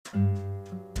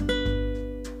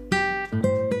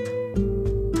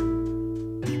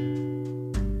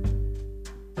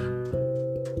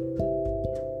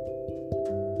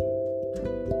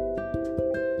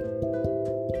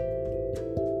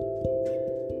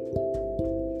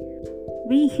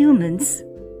We humans,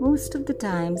 most of the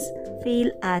times, fail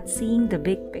at seeing the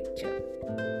big picture.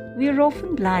 We are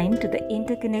often blind to the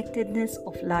interconnectedness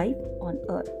of life on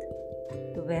Earth.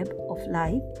 The web of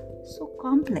life, so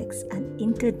complex and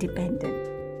interdependent.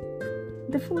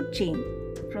 The food chain,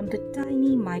 from the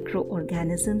tiny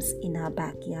microorganisms in our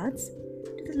backyards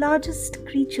to the largest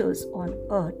creatures on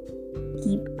Earth,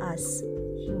 keep us,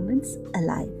 humans,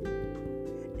 alive.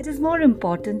 It is more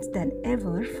important than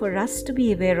ever for us to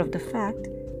be aware of the fact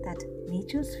that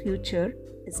nature's future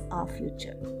is our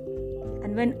future.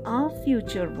 And when our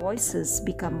future voices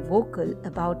become vocal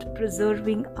about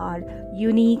preserving our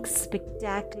unique,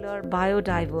 spectacular,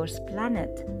 biodiverse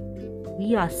planet,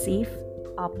 we are safe,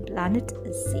 our planet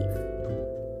is safe.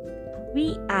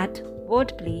 We at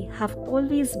Wordplay have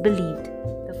always believed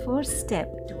the first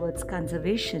step towards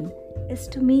conservation is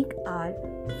to make our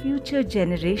future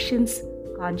generations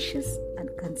conscious and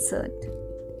concerned.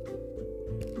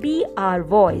 Be Our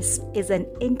Voice is an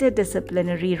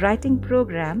interdisciplinary writing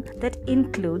program that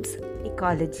includes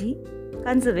ecology,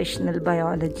 conservational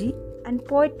biology, and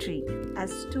poetry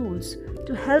as tools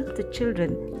to help the children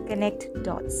connect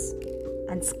dots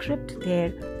and script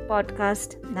their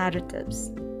podcast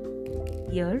narratives.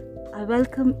 Here, I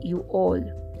welcome you all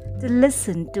to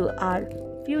listen to our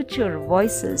future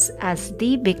voices as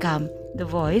they become the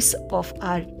voice of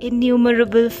our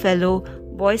innumerable fellow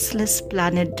voiceless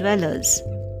planet dwellers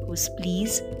whose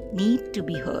pleas need to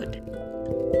be heard.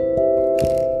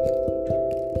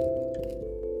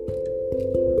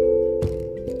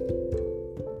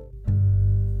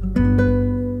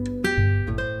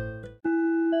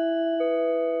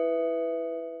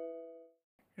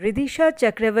 Ridhisha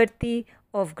Chakravarti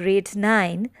of Grade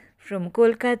 9 from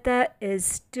Kolkata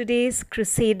is today's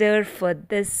crusader for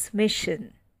this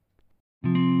mission.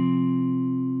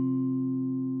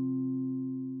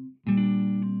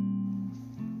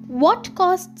 What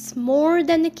costs more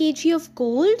than a kg of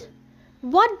gold?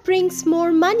 What brings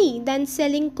more money than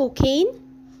selling cocaine?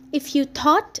 If you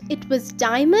thought it was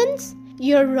diamonds,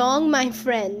 you're wrong, my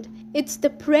friend. It's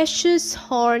the precious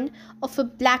horn of a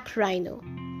black rhino.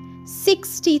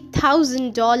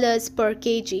 $60,000 per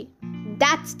kg.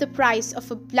 That's the price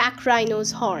of a black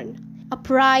rhino's horn. A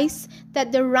price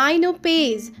that the rhino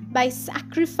pays by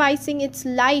sacrificing its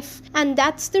life, and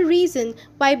that's the reason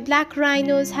why black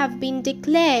rhinos have been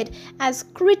declared as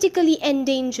critically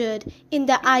endangered in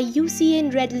the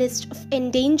IUCN Red List of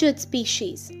Endangered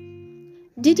Species.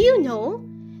 Did you know?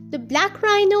 The black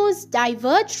rhinos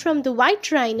diverged from the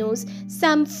white rhinos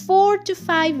some 4 to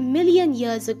 5 million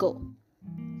years ago.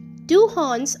 Two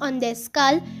horns on their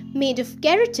skull made of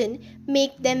keratin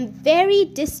make them very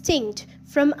distinct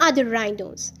from other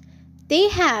rhinos. They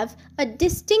have a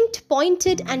distinct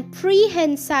pointed and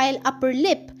prehensile upper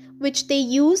lip which they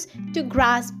use to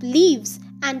grasp leaves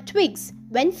and twigs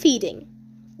when feeding.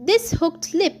 This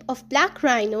hooked lip of black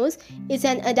rhinos is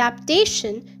an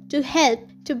adaptation to help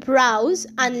to browse,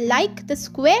 unlike the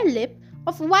square lip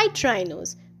of white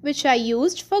rhinos which are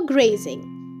used for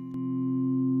grazing.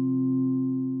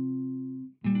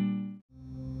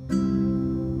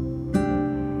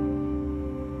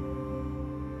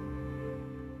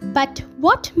 But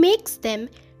what makes them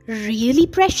really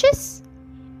precious?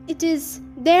 It is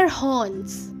their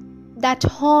horns. That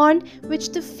horn which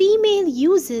the female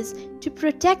uses to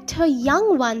protect her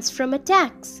young ones from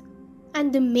attacks,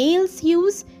 and the males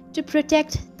use to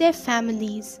protect their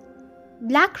families.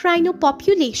 Black rhino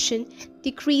population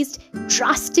decreased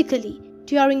drastically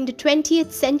during the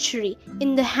 20th century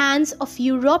in the hands of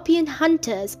European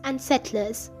hunters and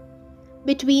settlers.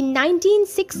 Between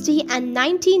 1960 and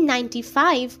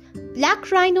 1995,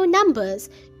 black rhino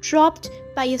numbers dropped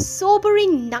by a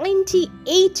sobering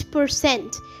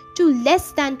 98% to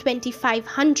less than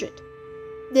 2,500.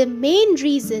 The main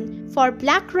reason for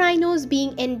black rhinos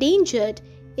being endangered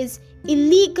is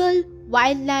illegal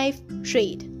wildlife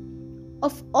trade.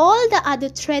 Of all the other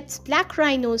threats black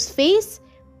rhinos face,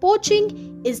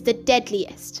 poaching is the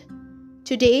deadliest.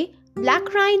 Today,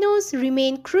 black rhinos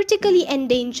remain critically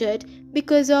endangered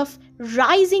because of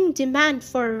rising demand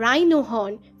for rhino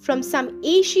horn from some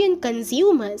Asian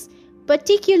consumers,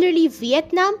 particularly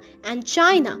Vietnam and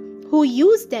China, who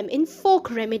use them in folk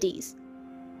remedies.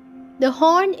 The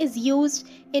horn is used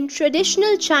in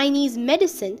traditional Chinese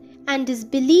medicine and is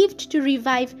believed to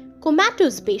revive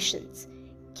comatose patients,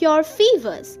 cure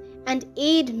fevers, and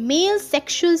aid male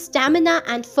sexual stamina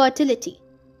and fertility.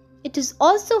 It is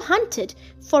also hunted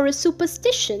for a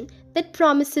superstition that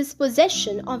promises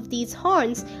possession of these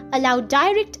horns allow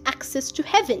direct access to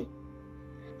heaven.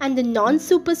 And the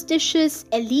non-superstitious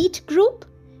elite group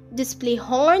display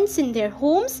horns in their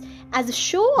homes as a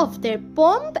show of their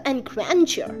pomp and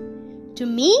grandeur. To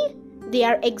me, they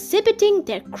are exhibiting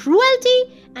their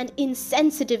cruelty and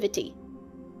insensitivity.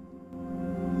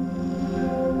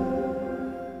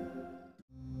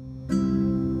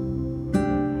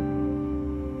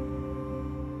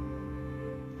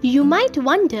 You might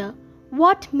wonder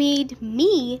what made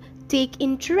me take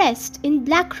interest in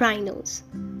black rhinos.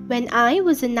 When I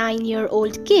was a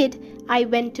 9-year-old kid, I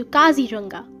went to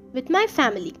Kaziranga with my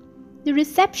family. The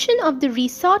reception of the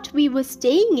resort we were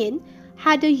staying in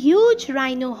had a huge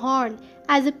rhino horn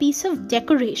as a piece of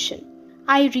decoration.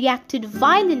 I reacted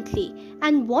violently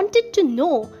and wanted to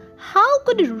know how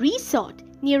could a resort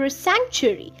near a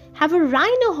sanctuary have a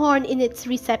rhino horn in its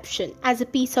reception as a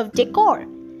piece of decor.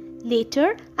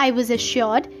 Later, I was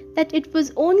assured that it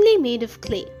was only made of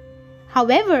clay.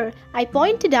 However, I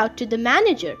pointed out to the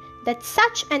manager that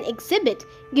such an exhibit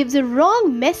gives a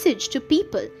wrong message to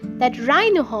people that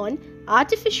rhino horn,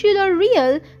 artificial or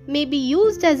real, may be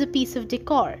used as a piece of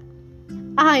decor.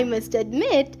 I must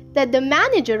admit that the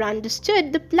manager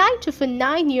understood the plight of a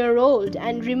 9-year-old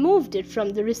and removed it from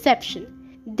the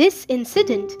reception. This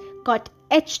incident got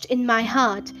etched in my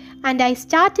heart, and I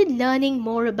started learning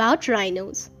more about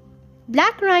rhinos.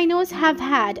 Black rhinos have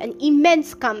had an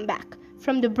immense comeback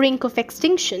from the brink of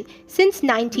extinction since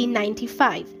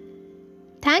 1995.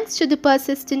 Thanks to the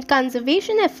persistent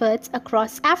conservation efforts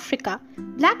across Africa,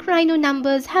 black rhino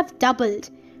numbers have doubled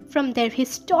from their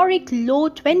historic low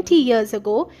 20 years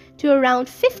ago to around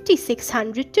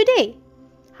 5,600 today.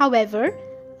 However,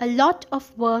 a lot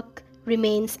of work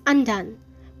remains undone.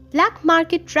 Black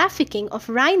market trafficking of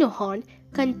rhino horn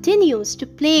continues to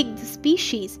plague the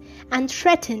species and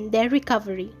threaten their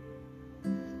recovery.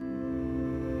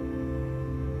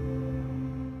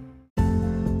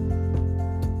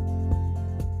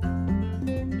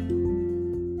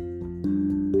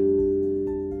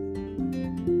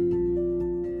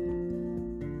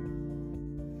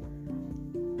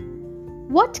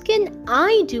 What can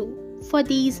I do for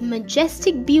these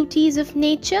majestic beauties of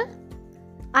nature?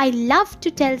 I love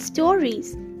to tell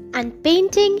stories, and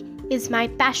painting is my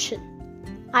passion.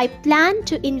 I plan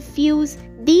to infuse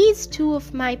these two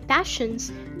of my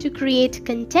passions to create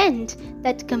content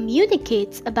that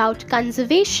communicates about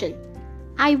conservation.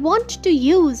 I want to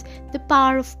use the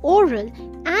power of oral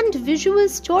and visual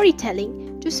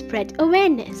storytelling to spread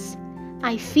awareness.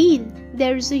 I feel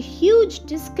there is a huge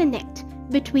disconnect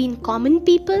between common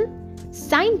people,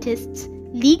 scientists,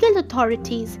 legal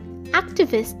authorities,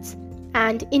 activists,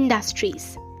 and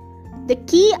industries. The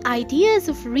key ideas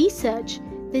of research,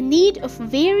 the need of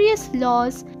various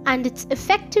laws, and its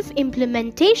effective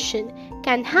implementation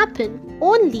can happen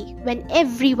only when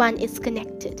everyone is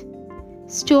connected.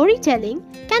 Storytelling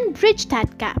can bridge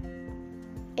that gap.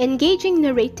 Engaging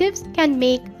narratives can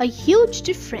make a huge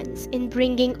difference in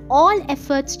bringing all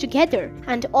efforts together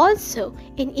and also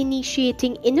in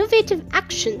initiating innovative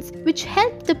actions which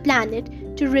help the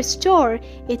planet to restore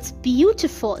its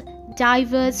beautiful,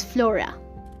 diverse flora.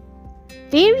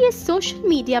 Various social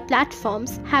media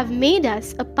platforms have made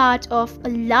us a part of a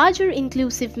larger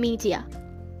inclusive media.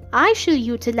 I shall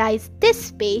utilize this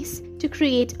space to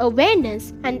create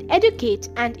awareness and educate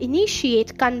and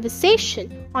initiate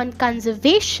conversation on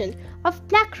conservation of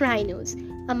black rhinos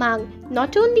among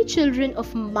not only children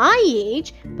of my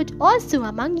age but also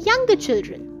among younger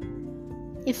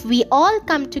children. If we all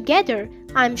come together,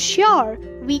 I'm sure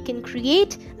we can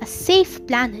create a safe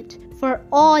planet for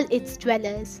all its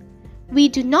dwellers. We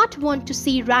do not want to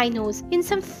see rhinos in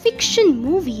some fiction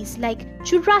movies like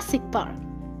Jurassic Park.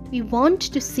 We want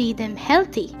to see them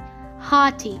healthy,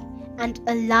 hearty, and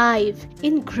alive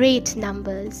in great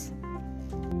numbers.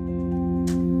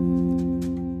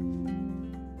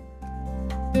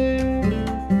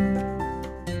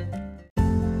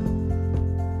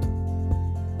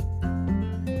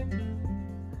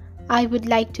 I would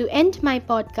like to end my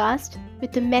podcast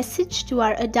with a message to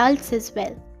our adults as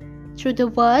well, through the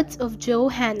words of Joe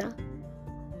Hanna.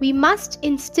 We must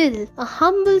instill a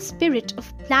humble spirit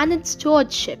of planet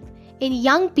stewardship in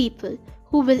young people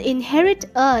who will inherit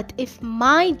Earth if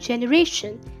my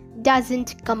generation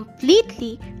doesn't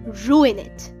completely ruin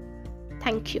it.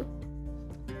 Thank you.